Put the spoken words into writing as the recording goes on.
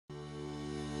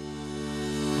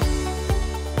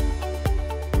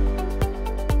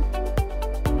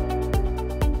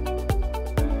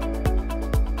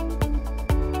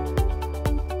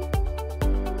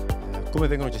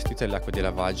Come vengono gestite le acque di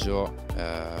lavaggio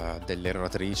delle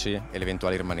irroratrici e le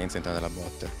eventuali rimanenze all'interno della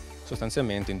botte?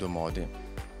 Sostanzialmente in due modi.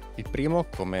 Il primo,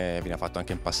 come viene fatto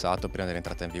anche in passato prima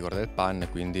dell'entrata in vigore del PAN,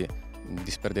 quindi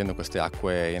disperdendo queste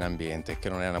acque in ambiente, che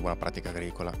non è una buona pratica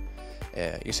agricola.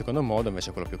 Il secondo modo,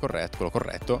 invece, quello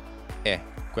corretto, è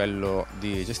quello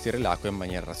di gestire le acque in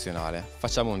maniera razionale.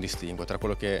 Facciamo un distinguo tra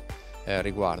quello che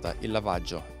riguarda il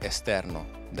lavaggio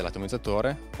esterno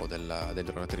dell'atomizzatore o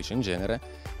dell'irroratrice in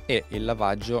genere e il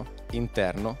lavaggio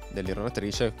interno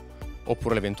dell'irroratrice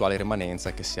oppure l'eventuale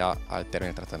rimanenza che si ha al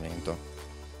termine del trattamento.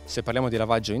 Se parliamo di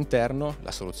lavaggio interno,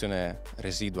 la soluzione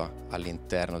residua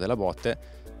all'interno della botte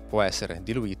può essere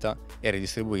diluita e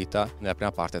ridistribuita nella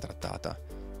prima parte trattata.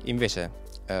 Invece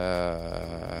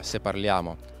se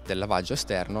parliamo del lavaggio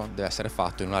esterno, deve essere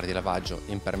fatto in un'area di lavaggio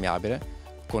impermeabile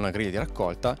con una griglia di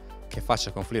raccolta che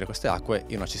faccia confluire queste acque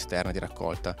in una cisterna di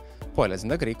raccolta. Poi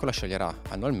l'azienda agricola sceglierà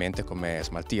annualmente come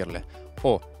smaltirle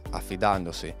o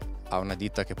affidandosi a una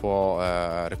ditta che può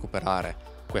recuperare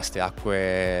queste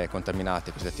acque contaminate,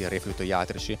 i cosiddetti reflui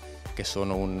iatrici, che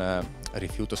sono un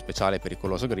rifiuto speciale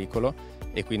pericoloso agricolo,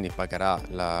 e quindi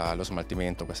pagherà lo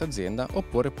smaltimento a questa azienda,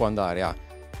 oppure può andare a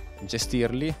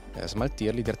gestirli,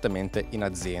 smaltirli direttamente in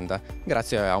azienda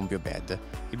grazie a un biobed.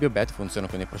 Il biobed funziona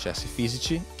con dei processi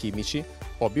fisici, chimici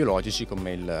o biologici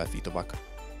come il Phytobac.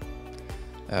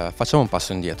 Facciamo un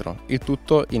passo indietro. Il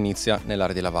tutto inizia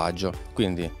nell'area di lavaggio,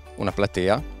 quindi una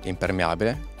platea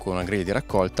impermeabile con una griglia di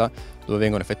raccolta dove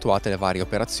vengono effettuate le varie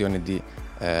operazioni di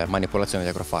manipolazione di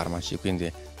agrofarmaci,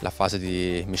 quindi la fase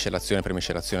di miscelazione e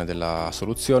premiscelazione della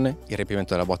soluzione, il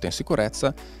riempimento della botte in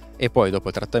sicurezza e poi dopo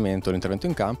il trattamento, l'intervento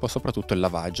in campo, soprattutto il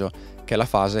lavaggio, che è la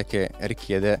fase che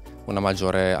richiede una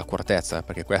maggiore accuratezza,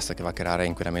 perché è questa che va a creare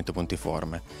inquinamento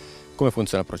puntiforme. Come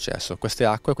funziona il processo? Queste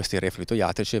acque, questi reflui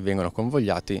iatrici vengono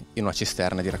convogliati in una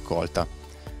cisterna di raccolta.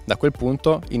 Da quel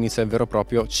punto inizia il vero e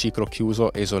proprio ciclo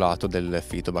chiuso e isolato del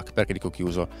Phytobac. Perché dico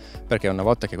chiuso? Perché una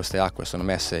volta che queste acque sono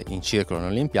messe in circolo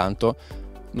nell'impianto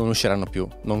non usciranno più,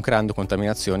 non creando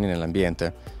contaminazioni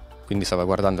nell'ambiente, quindi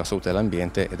salvaguardando la salute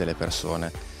dell'ambiente e delle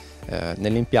persone.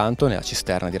 Nell'impianto, nella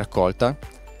cisterna di raccolta,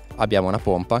 abbiamo una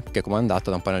pompa che è comandata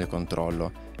da un pannello di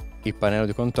controllo. Il pannello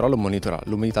di controllo monitora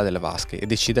l'umidità delle vasche e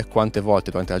decide quante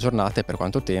volte durante la giornata e per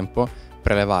quanto tempo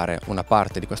prelevare una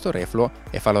parte di questo refluo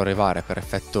e farlo arrivare per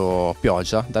effetto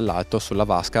pioggia dall'alto sulla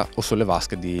vasca o sulle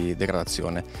vasche di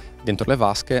degradazione. Dentro le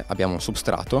vasche abbiamo un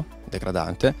substrato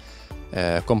degradante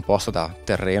composto da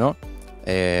terreno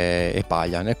e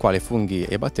paglia, nel quale funghi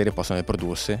e batteri possono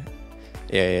riprodursi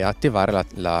e attivare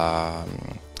la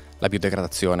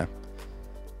biodegradazione.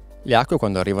 Le acque,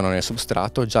 quando arrivano nel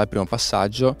substrato, già al primo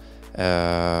passaggio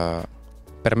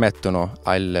permettono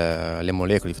alle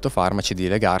molecole di fitofarmaci di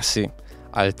legarsi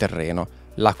al terreno.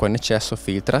 L'acqua in eccesso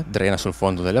filtra, drena sul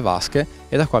fondo delle vasche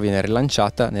e da qua viene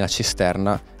rilanciata nella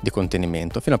cisterna di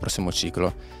contenimento fino al prossimo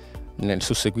ciclo. Nel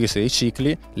susseguirsi dei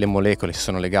cicli le molecole si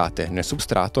sono legate nel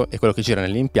substrato e quello che gira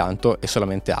nell'impianto è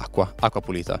solamente acqua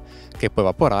pulita, che può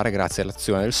evaporare grazie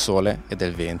all'azione del sole e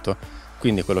del vento.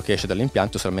 Quindi quello che esce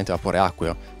dall'impianto è solamente vapore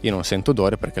acqueo. Io non sento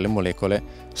odore perché le molecole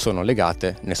sono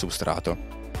legate nel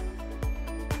substrato.